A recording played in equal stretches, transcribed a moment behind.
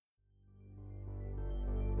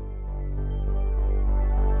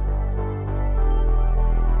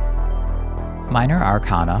Minor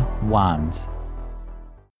Arcana, Wands.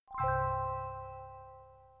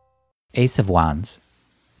 Ace of Wands,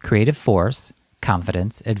 creative force,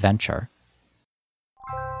 confidence, adventure.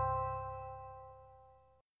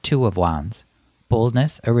 Two of Wands,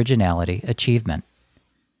 boldness, originality, achievement.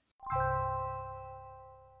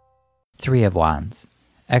 Three of Wands,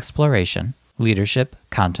 exploration, leadership,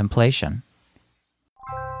 contemplation.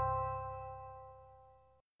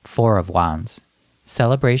 Four of Wands,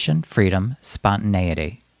 celebration, freedom,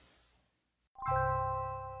 spontaneity.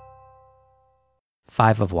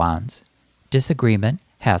 Five of Wands, disagreement,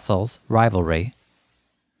 hassles, rivalry.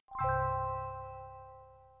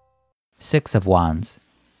 Six of Wands,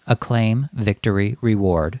 acclaim, victory,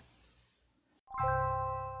 reward.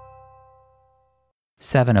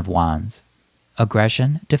 Seven of Wands,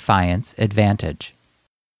 aggression, defiance, advantage.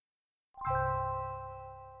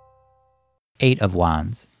 Eight of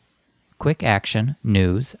Wands, quick action,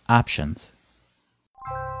 news, options.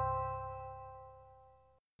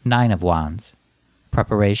 Nine of Wands,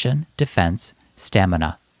 preparation, defense,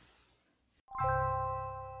 stamina.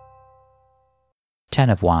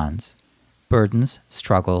 10 of Wands, burdens,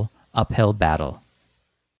 struggle, uphill battle.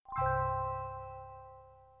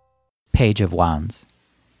 Page of Wands,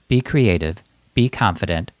 be creative, be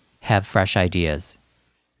confident, have fresh ideas.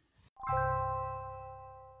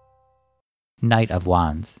 Knight of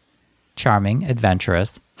Wands, charming,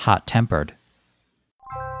 adventurous, hot-tempered.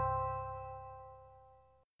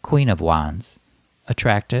 Queen of Wands,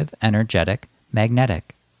 attractive, energetic,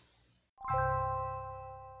 magnetic.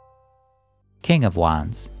 King of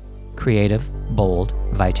Wands, creative, bold,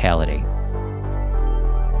 vitality.